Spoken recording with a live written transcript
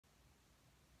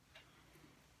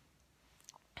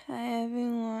Hi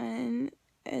everyone,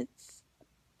 it's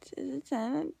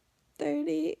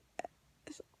 10:30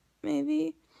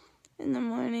 maybe in the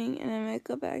morning, and I might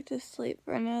go back to sleep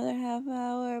for another half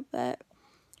hour, but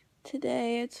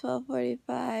today at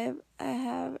 12:45 I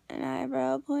have an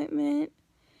eyebrow appointment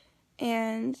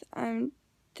and I'm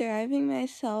driving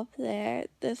myself there.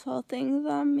 This whole thing's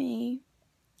on me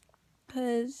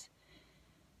because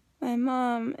my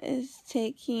mom is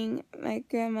taking my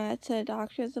grandma to a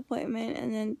doctor's appointment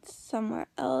and then somewhere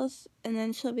else, and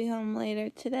then she'll be home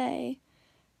later today.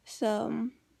 So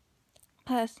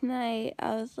last night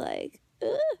I was like,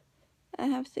 ugh, I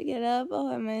have to get up all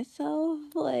by myself.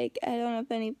 Like, I don't have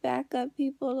any backup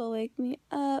people to wake me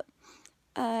up.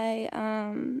 I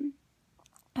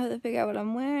have to figure out what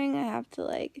I'm wearing. I have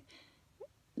to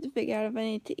figure out if I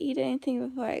need to eat anything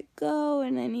before I go,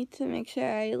 and I need to make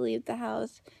sure I leave the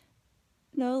house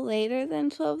no later than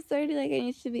 12:30. Like, I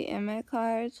need to be in my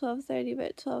car at 12:30,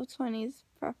 but 12:20 is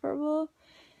preferable.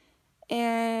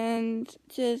 And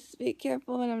just be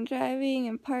careful when I'm driving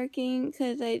and parking,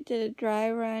 because I did a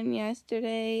dry run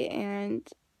yesterday and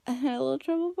I had a little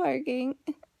trouble parking.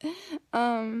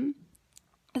 So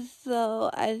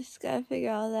I just gotta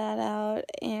figure all that out,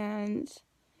 and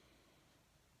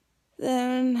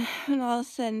then when all is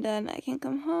said and done, I can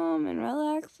come home and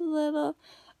relax a little.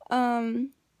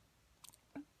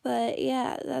 But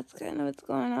yeah, that's kind of what's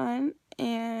going on,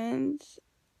 and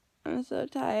I'm so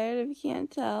tired if you can't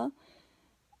tell.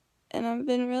 And I've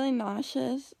been really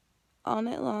nauseous all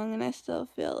night long, and I still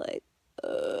feel like,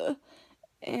 ugh.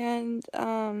 And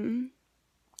I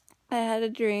had a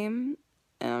dream,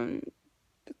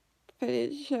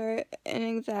 pretty sure an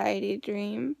anxiety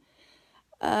dream.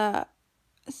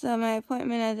 So my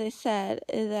appointment, as I said,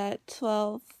 is at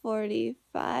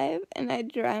 12:45, and I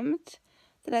dreamt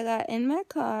that I got in my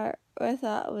car, or I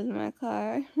thought it was my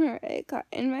car, or a car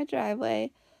in my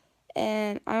driveway,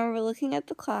 and I remember looking at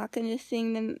the clock and just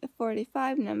seeing the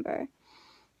 45 number,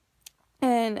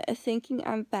 and thinking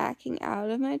I'm backing out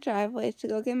of my driveway to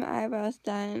go get my eyebrows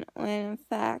done, when in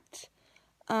fact,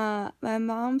 my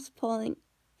mom's pulling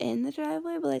in the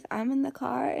driveway, but like I'm in the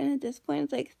car, and at this point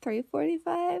it's like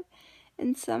 3:45,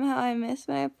 and somehow I missed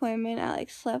my appointment. I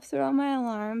slept through all my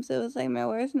alarms. It was like my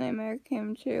worst nightmare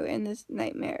came true in this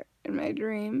nightmare in my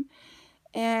dream.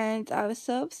 And I was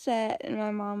so upset, and my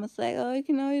mom was like, oh, you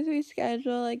can always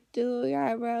reschedule, like do your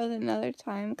eyebrows another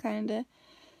time kind of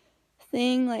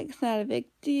thing, like it's not a big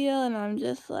deal. And I'm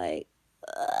just like,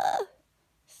 ugh.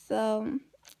 So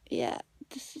yeah,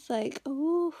 this is like,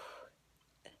 ooh.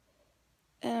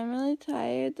 And I'm really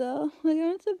tired though. Like, I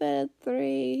went to bed at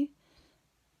 3.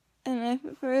 And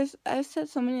I've set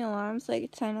so many alarms, like a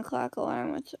 10 o'clock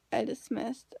alarm, which I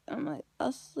dismissed. I'm like,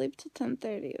 I'll sleep till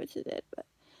 10:30, which I did, but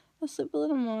I'll sleep a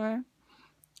little more,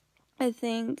 I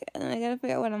think. And then I gotta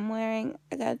figure out what I'm wearing.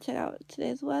 I gotta check out what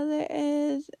today's weather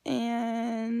is,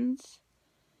 and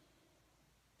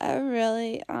I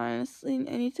really, honestly,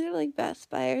 I need to go to like Best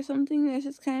Buy or something. There's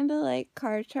this kind of like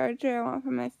car charger I want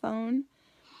for my phone,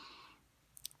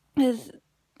 because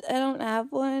I don't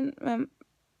have one.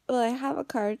 Well, I have a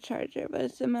car charger, but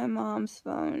it's in my mom's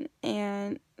phone,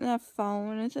 and not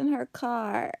phone, it's in her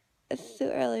car. It's too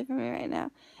early for me right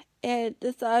now. And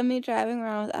the thought of me driving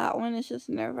around without one is just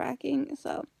nerve-wracking,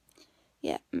 so,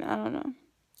 yeah, I don't know.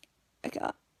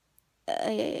 Okay,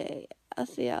 yeah. I'll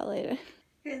see y'all later.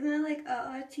 Here's my,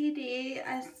 OOTD,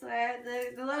 I swear,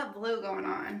 there's a lot of blue going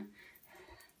on.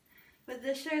 But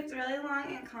this shirt's really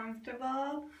long and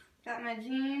comfortable. Got my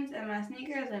jeans and my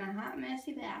sneakers in a hot,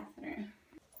 messy bathroom.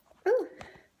 Ooh.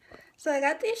 So I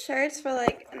got these shirts for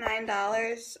like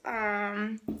 $9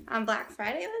 on Black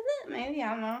Friday, was it? Maybe, I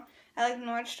don't know. I like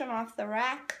Nordstrom off the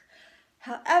rack.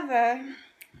 However,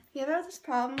 you ever have this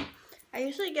problem? I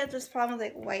usually get this problem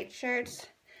with like white shirts,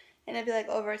 and it'd be like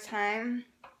over time,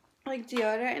 like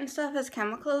deodorant and stuff has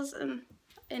chemicals in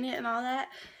it and all that,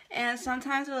 and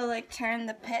sometimes it'll like turn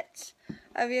the pits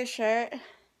of your shirt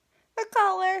the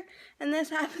color. And this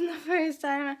happened the first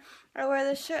time I wore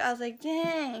this shirt. I was like,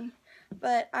 dang.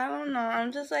 But I don't know.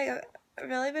 I'm just like, I've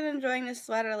really been enjoying this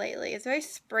sweater lately. It's very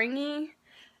springy,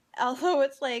 although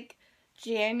it's like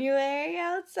January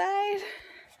outside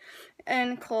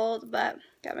and cold. But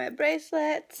got my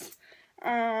bracelets.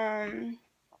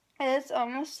 It's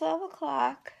almost 12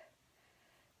 o'clock,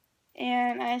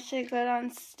 and I should go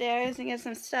downstairs and get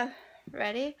some stuff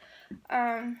ready.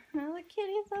 My little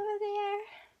kitty's over there.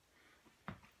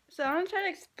 So I'm gonna try to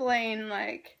explain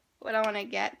like what I want to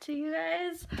get to you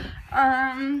guys.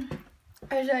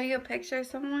 I'll show you a picture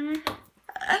somewhere.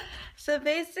 So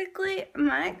basically,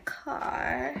 my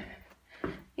car,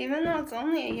 even though it's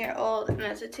only a year old and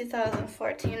it's a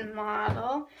 2014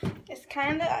 model, it's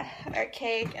kind of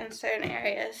archaic in certain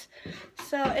areas.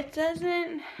 So it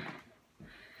doesn't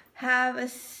have a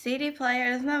CD player,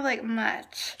 it doesn't have like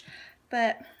much,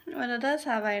 but what it does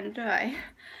have I enjoy.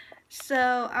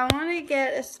 So I want to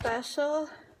get a special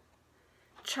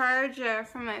charger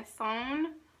for my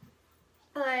phone,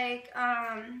 like,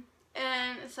 and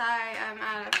sorry, I'm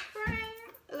out of frame.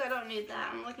 Ooh, I don't need that,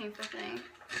 I'm looking for things.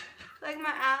 Like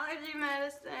my allergy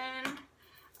medicine,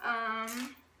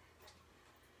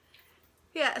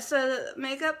 yeah, so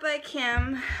Makeup by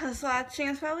Kim, I was watching,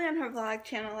 it's probably on her vlog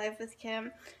channel, Life with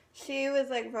Kim. She was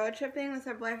like road tripping with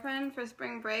her boyfriend for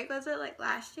spring break, was it, like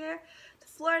last year, to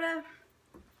Florida.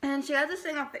 And she got this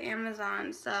thing off of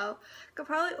Amazon, so I could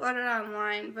probably order it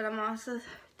online, but I'm also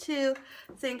too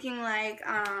thinking like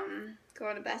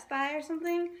going to Best Buy or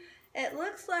something. It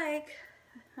looks like,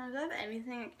 do I have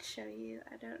anything I can show you?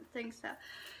 I don't think so.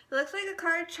 It looks like a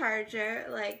car charger,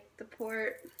 like the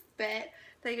port bit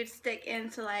that you could stick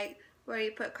into like where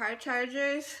you put car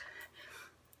chargers.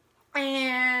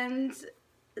 And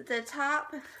the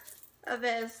top of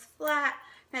it is flat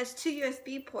and has 2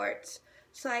 USB ports.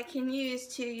 So I can use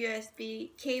 2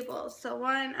 USB cables. So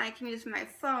one I can use for my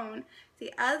phone.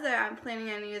 The other I'm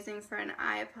planning on using for an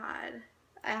iPod.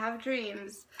 I have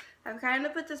dreams. I've kind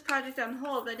of put this project on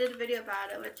hold, but I did a video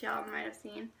about it, which y'all might have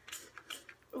seen,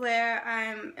 where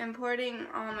I'm importing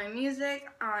all my music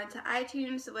onto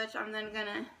iTunes, which I'm then going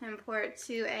to import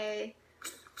to a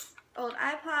old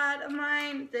iPod of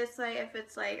mine. This way, if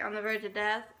it's like on the verge of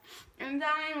death and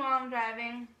dying while I'm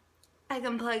driving, I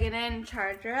can plug it in,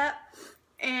 charge her up.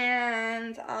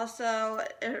 And also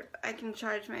I can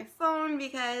charge my phone,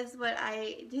 because what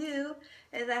I do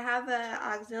is I have an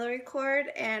auxiliary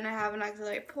cord and I have an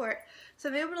auxiliary port. So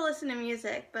I'm able to listen to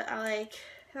music, but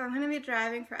if I'm going to be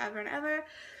driving forever and ever,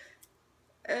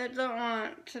 I don't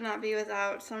want to not be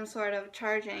without some sort of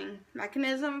charging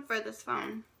mechanism for this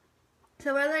phone.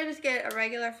 So whether I just get a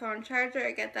regular phone charger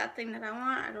or get that thing that I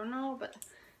want, I don't know, but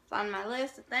it's on my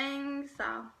list of things,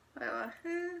 so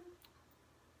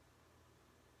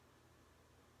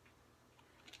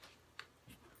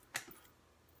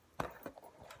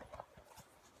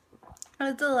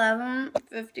it's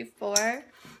 11:54.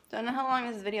 Don't know how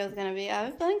long this video is gonna be. I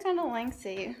was feeling kind of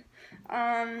lengthy.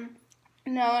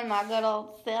 Knowing my good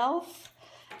old self.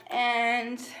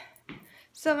 And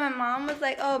so my mom was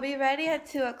like, "Oh, be ready at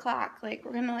 2 o'clock. Like,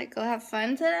 we're gonna like go have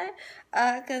fun today,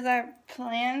 cause our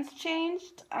plans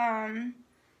changed.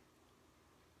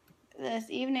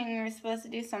 This evening we were supposed to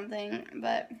do something,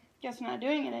 but guess we're not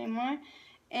doing it anymore."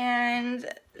 And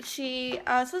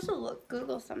I was supposed to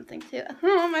Google something too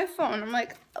on my phone. I'm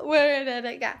like, where did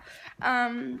it go?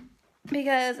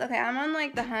 Because, okay, I'm on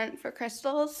like the hunt for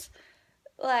crystals.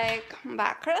 Like,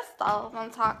 by crystals,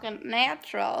 I'm talking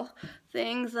natural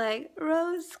things like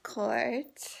rose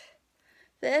quartz.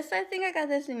 I think I got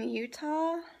this in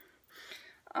Utah.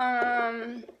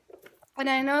 And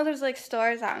I know there's like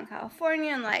stores out in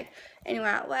California and like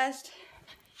anywhere out west.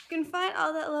 You can find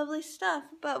all that lovely stuff.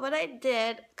 But what I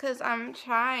did, because I'm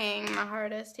trying my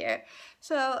hardest here.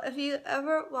 So if you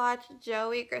ever watch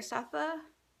Joey Graceffa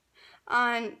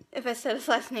if I said his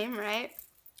last name right,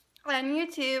 on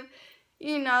YouTube,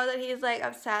 you know that he's like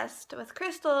obsessed with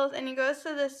crystals, and he goes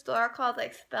to this store called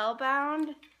like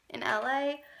Spellbound in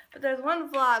LA. But there's one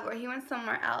vlog where he went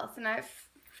somewhere else, and I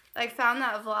like found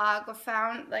that vlog,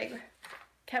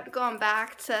 kept going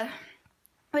back to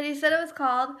what he said it was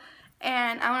called.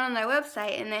 And I went on their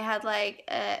website, and they had like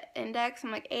an index from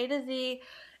like A to Z,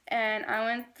 and I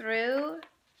went through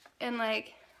and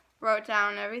like wrote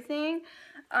down everything.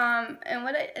 And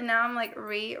now I'm like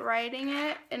rewriting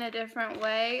it in a different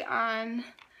way on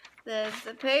this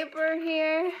paper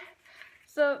here.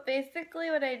 So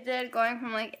basically what I did, going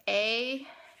from like A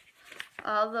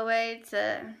all the way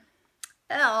to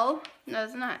L. No,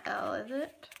 it's not L, is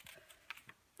it?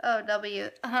 Oh, W.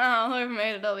 Oh, we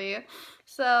made a W.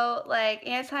 So, like,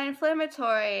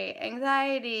 anti-inflammatory,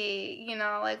 anxiety, you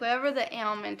know, like, whatever the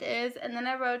ailment is. And then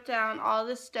I wrote down all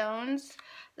the stones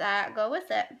that go with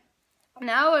it.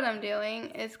 Now what I'm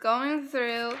doing is going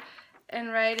through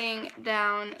and writing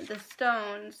down the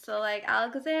stones. So, like,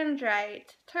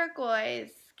 alexandrite,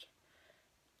 turquoise,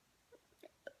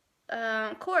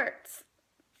 quartz.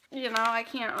 You know, I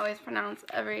can't always pronounce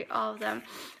all of them,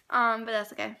 but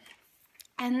that's okay.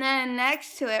 And then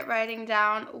next to it, writing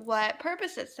down what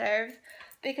purpose it serves,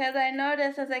 because I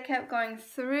noticed as I kept going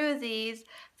through these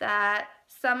that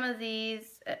some of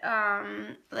these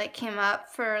like came up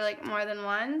for like more than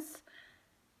once.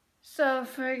 So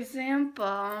for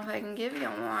example, if I can give you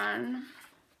one,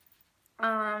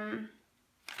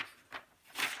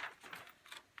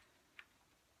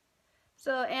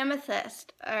 So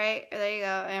amethyst, all right, there you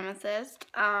go, amethyst.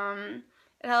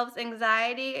 It helps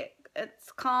anxiety,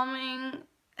 it's calming,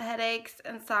 headaches,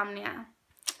 insomnia.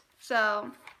 So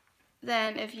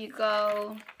then if you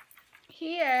go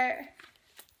here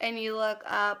and you look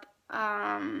up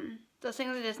those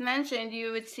things I just mentioned,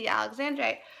 you would see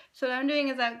alexandrite. So what I'm doing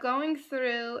is I'm going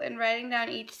through and writing down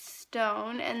each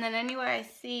stone, and then anywhere I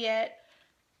see it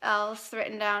else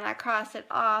written down, I cross it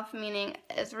off, meaning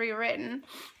it's rewritten.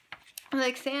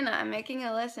 Like Santa, I'm making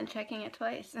a list and checking it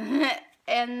twice.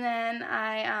 And then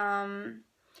I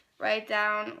write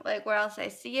down like where else I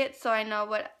see it, so I know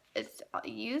what it's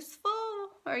useful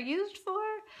or used for.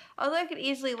 Although I could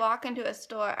easily walk into a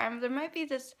store.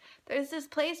 There's this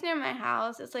place near my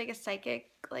house. It's like a psychic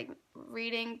like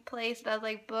reading place that has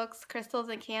like books, crystals,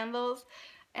 and candles.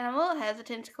 And I'm a little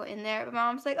hesitant to go in there. But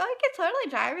Mom's like, oh, you can totally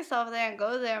drive yourself there and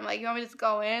go there. I'm like, you want me to just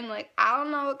go in? Like, I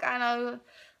don't know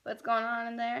what's going on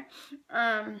in there.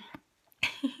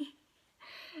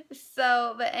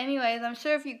 So, but anyways, I'm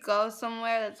sure if you go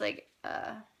somewhere that's like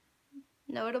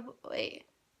notable,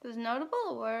 is notable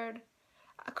a word?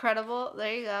 Credible,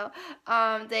 there you go.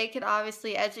 They could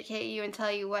obviously educate you and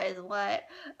tell you what is what.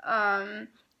 And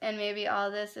maybe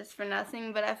all this is for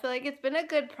nothing, but I feel like it's been a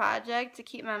good project to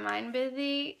keep my mind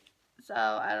busy. So,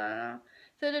 I don't know.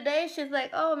 So today she's like,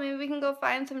 oh, maybe we can go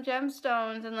find some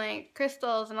gemstones and like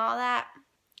crystals and all that.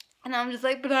 And I'm just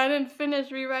like, but I didn't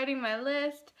finish rewriting my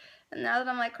list. And now that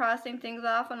I'm like crossing things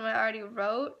off on what I already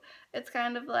wrote, it's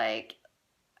kind of like,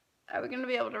 are we going to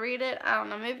be able to read it? I don't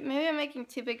know. Maybe I'm making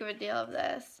too big of a deal of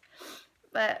this.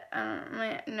 But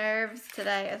my nerves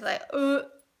today is like,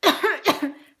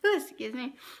 excuse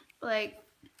me. Like,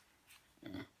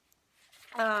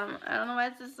 I don't know why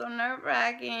it's just so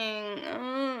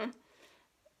nerve-wracking.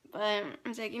 But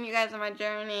I'm taking you guys on my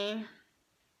journey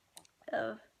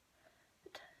of,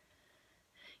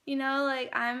 you know,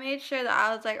 like, I made sure that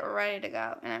I was, like, ready to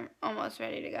go. And I'm almost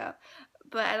ready to go.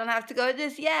 But I don't have to go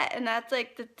just yet. And that's,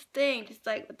 like, the thing. Just,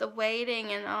 like, with the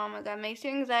waiting and, oh, my God, makes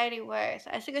your anxiety worse.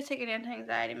 I should go take an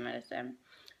anti-anxiety medicine.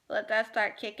 Let that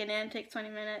start kicking in. Take 20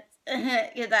 minutes.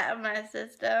 Get that out of my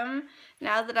system.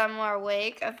 Now that I'm more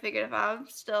awake, I figured if I'm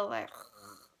still, like,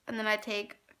 and then I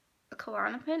take a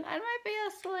Klonopin, I might be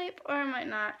asleep or I might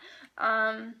not.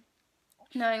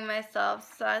 Knowing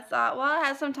myself, so I thought, well, I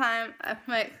have some time, I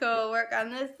might go work on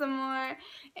this some more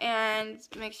and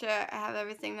make sure I have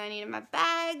everything that I need in my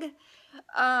bag.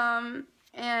 And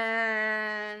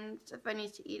if I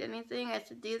need to eat anything, I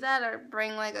should do that or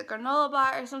bring like a granola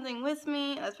bar or something with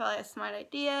me. That's probably a smart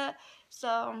idea.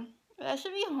 So I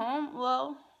should be home.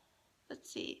 Well, let's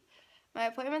see. My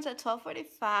appointment's at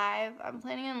 12:45. I'm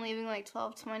planning on leaving like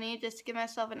 12:20 just to give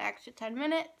myself an extra 10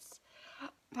 minutes.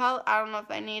 Probably, I don't know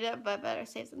if I need it, but better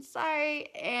safe than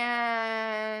sorry.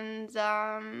 And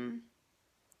doesn't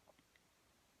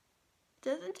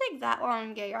take that long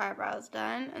to get your eyebrows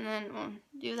done, and then we'll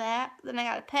do that. Then I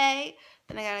gotta pay.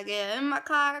 Then I gotta get in my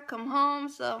car, come home.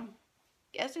 So,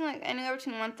 guessing like anywhere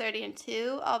between 1:30 and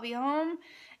 2, I'll be home.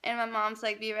 And my mom's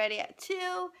like, be ready at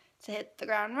 2 to hit the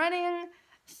ground running.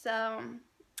 So,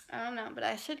 I don't know, but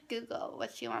I should Google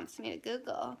what she wants me to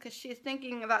Google, because she's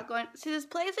thinking about going, see this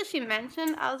place that she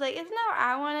mentioned, I was like, isn't that where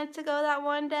I wanted to go that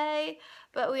one day,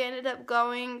 but we ended up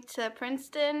going to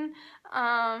Princeton.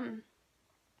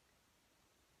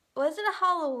 Was it a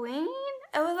Halloween?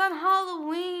 It was on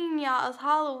Halloween, y'all. It was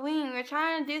Halloween. We were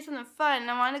trying to do something fun,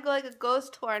 and I wanted to go like a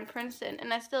ghost tour in Princeton,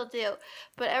 and I still do,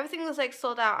 but everything was like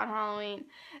sold out on Halloween,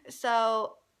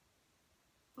 so...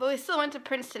 But we still went to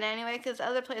Princeton anyway because the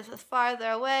other place was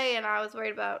farther away and I was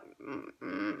worried about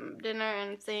dinner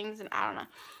and things and I don't know.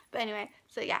 But anyway,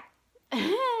 so yeah.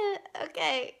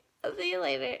 Okay, I'll see you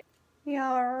later.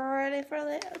 Y'all ready for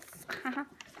this?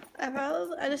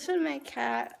 I just found my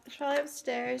cat. She's probably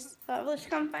upstairs. Probably should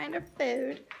come find her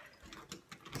food.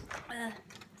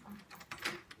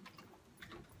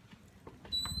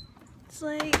 It's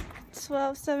like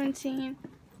 12:17.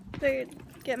 Figured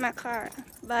get my car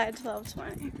by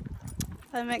 12:20.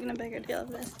 I'm making a bigger deal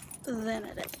of this than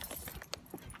it is.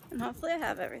 And hopefully I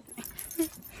have everything.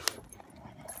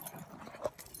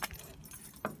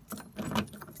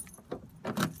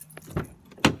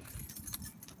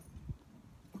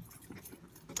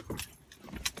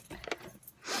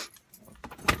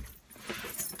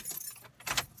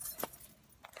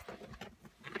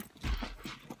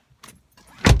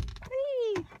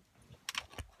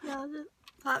 I'll just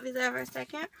pop these there for a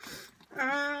second.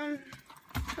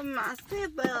 Must be a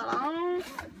balloon.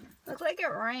 Looks like it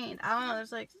rained. I don't know,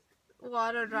 there's like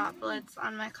water droplets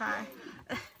on my car.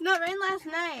 No, it rained last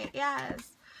night.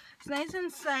 Yes. It's nice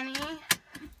and sunny.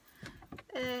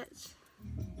 It's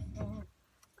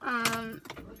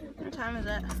time is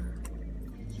it?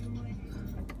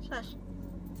 Shush.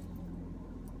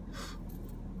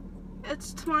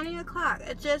 It's 20 o'clock.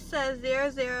 It just says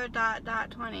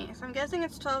 00.20. So I'm guessing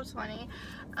it's 12:20.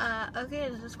 Okay,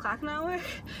 does this clock not work?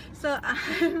 So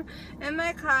I'm in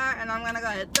my car and I'm gonna go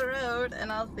hit the road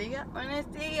and I'll see ya when I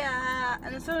see ya.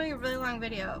 And it's gonna be a really long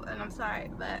video and I'm sorry,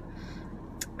 but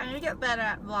I need to get better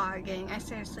at vlogging. I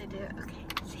seriously do. Okay,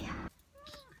 see ya.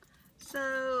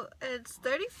 So it's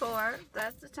 34.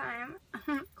 That's the time.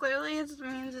 Clearly it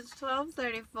means it's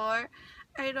 12:34.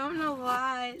 I don't know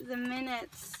why the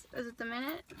minutes, is it the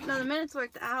minute? No, the minutes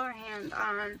worked hour hand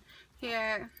on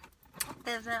here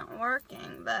isn't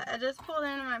working, but I just pulled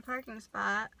into my parking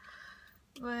spot,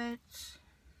 which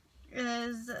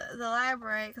is the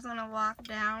library, because I'm going to walk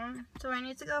down. So I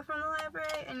need to go from the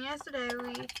library, and yesterday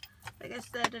we, like I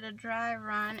said, did a dry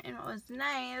run, and what was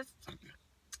nice,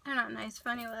 or not nice,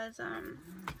 funny was,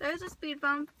 there was a speed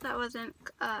bump that wasn't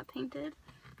painted.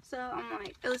 So I'm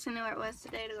like, at least I knew where it was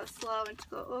today to go slow and to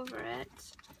go over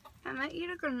it. I might eat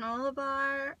a granola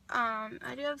bar. I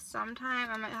do have some time.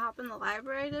 I might hop in the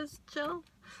library to chill.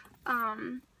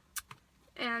 And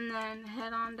then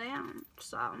head on down.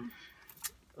 So,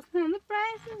 the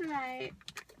price is right.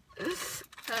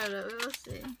 I don't know, we'll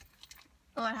see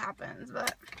what happens,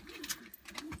 but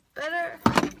better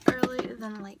early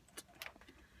than late.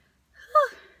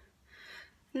 Whew.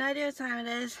 No idea what time it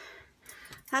is.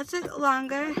 That took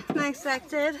longer than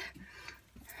expected.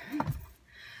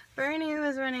 Bernie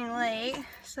was running late,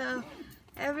 so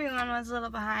everyone was a little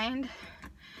behind.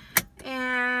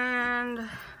 And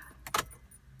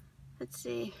let's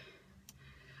see.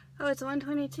 Oh, it's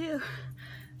 1:22.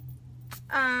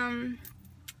 I'm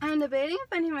debating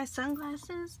if I need my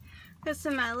sunglasses, because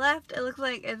to my left it looks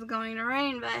like it's going to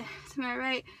rain, but to my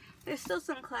right there's still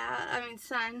some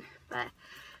sun, but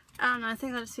I don't know, I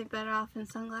think I'll just be better off in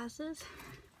sunglasses.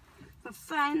 I'll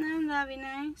find them, that'd be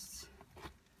nice.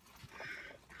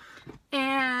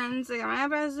 And so I got my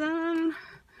eyebrows done.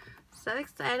 So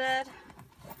excited.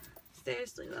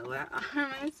 Seriously though, where are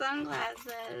my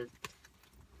sunglasses?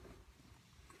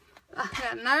 I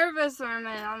got nervous for a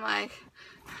minute. I'm like,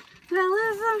 did I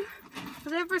lose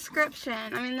them? They're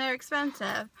prescription. I mean, they're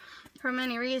expensive for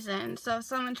many reasons. So if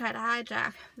someone tried to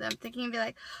hijack them, thinking it'd be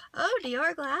like, oh,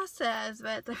 Dior glasses,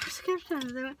 but the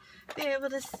prescriptions, they won't be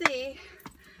able to see.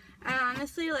 I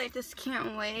honestly just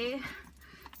can't wait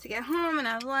to get home and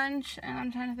have lunch, and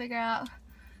I'm trying to figure out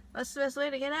what's the best way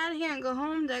to get out of here and go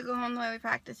home. Did I go home the way we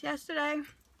practiced yesterday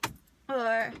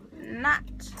or not?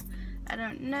 I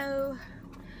don't know.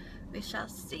 We shall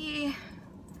see.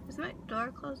 Is my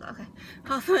door closed? Okay.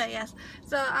 Hopefully, yes.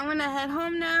 So I'm gonna head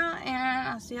home now and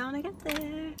I'll see you when I get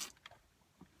there.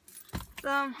 So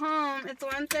I'm home. It's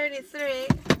 1:33.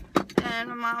 And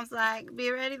my mom's like, be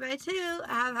ready by 2.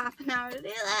 I have half an hour to do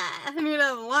that. I need to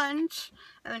have lunch.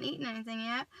 I haven't eaten anything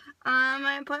yet.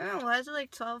 My appointment was at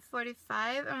like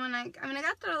 12:45, and when I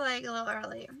got there like a little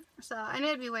early, so I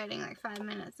need to be waiting like 5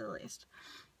 minutes at least.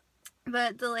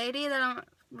 But the lady that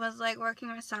was like working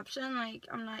reception, like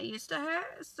I'm not used to her,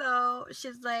 so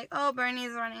she's like, oh,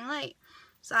 Bernie's running late.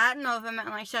 So I didn't know if it meant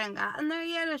like she hadn't gotten there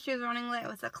yet or she was running late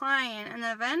with a client. And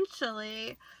then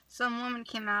eventually some woman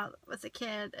came out with a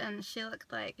kid and she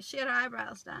looked like she had her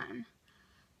eyebrows done.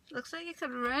 Looks like it could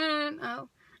rain. Oh.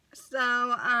 So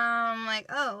like,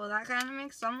 oh, well, that kind of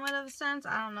makes somewhat of sense.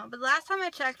 I don't know. But last time I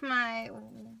checked my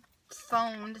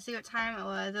phone to see what time it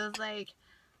was like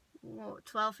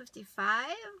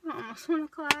 12:55, almost 1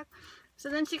 o'clock. So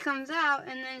then she comes out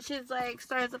and then she's like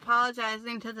starts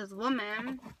apologizing to this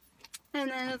woman. And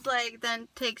then it's like, then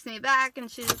takes me back, and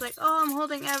she's like, oh, I'm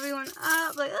holding everyone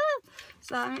up, like, ah.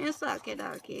 So, I mean, it's okie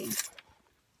dokie.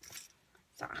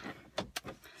 So,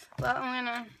 well, I'm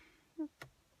gonna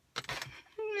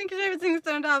make sure everything's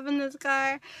turned off in this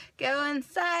car, go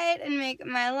inside, and make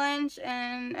my lunch,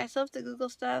 and I still have to Google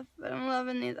stuff, but I'm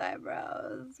loving these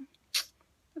eyebrows.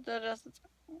 They're just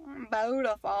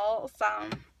beautiful, so,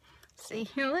 see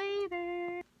you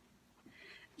later.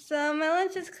 So my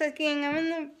lunch is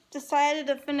cooking. Decided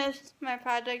to finish my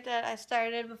project that I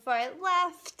started before I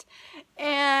left.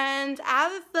 And I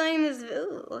have a feeling this,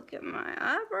 ooh, look at my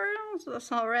eyebrows,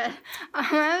 that's all red. I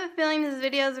have a feeling this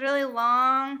video is really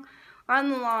long, or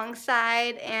on the long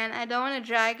side, and I don't want to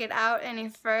drag it out any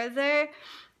further.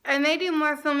 I may do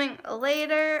more filming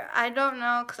later. I don't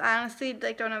know, because I honestly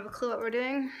don't have a clue what we're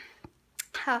doing.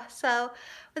 So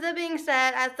with that being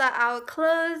said, I thought I would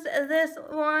close this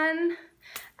one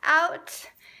out,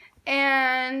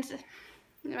 and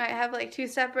you might have like 2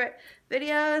 separate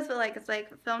videos, but like it's like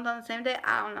filmed on the same day.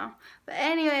 I don't know, but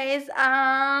anyways,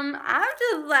 I'm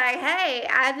just like, hey,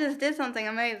 I just did something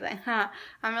amazing.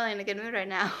 I'm really in a good mood right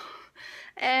now.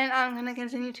 And I'm going to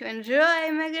continue to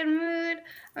enjoy my good mood.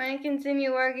 I'm going to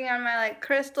continue working on my like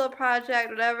crystal project,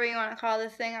 whatever you want to call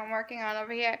this thing I'm working on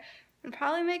over here. And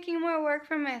probably making more work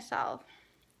for myself.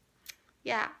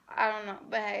 Yeah, I don't know,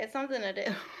 but hey, it's something to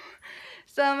do.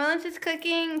 So my lunch is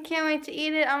cooking. Can't wait to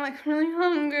eat it. I'm like really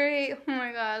hungry. Oh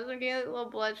my gosh, I'm getting a little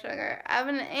blood sugar. I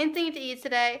haven't had anything to eat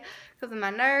today because of my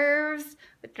nerves,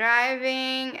 with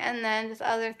driving, and then just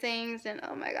other things. And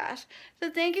oh my gosh. So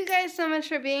thank you guys so much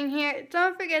for being here.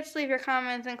 Don't forget to leave your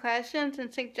comments and questions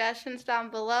and suggestions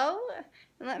down below.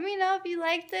 And let me know if you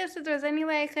like this, if there's any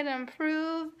way I could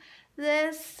improve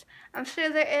this. I'm sure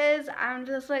there is. I'm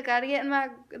just like gotta get in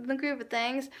the groove of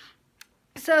things.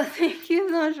 So thank you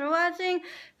so much for watching.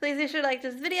 Please be sure to like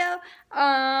this video.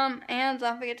 And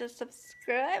don't forget to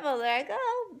subscribe. Oh, there I go.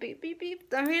 Beep, beep, beep.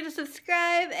 Don't forget to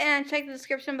subscribe and check the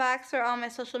description box for all my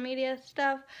social media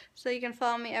stuff so you can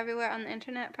follow me everywhere on the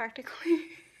internet practically.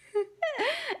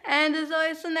 And as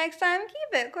always, till next time,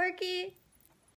 keep it quirky.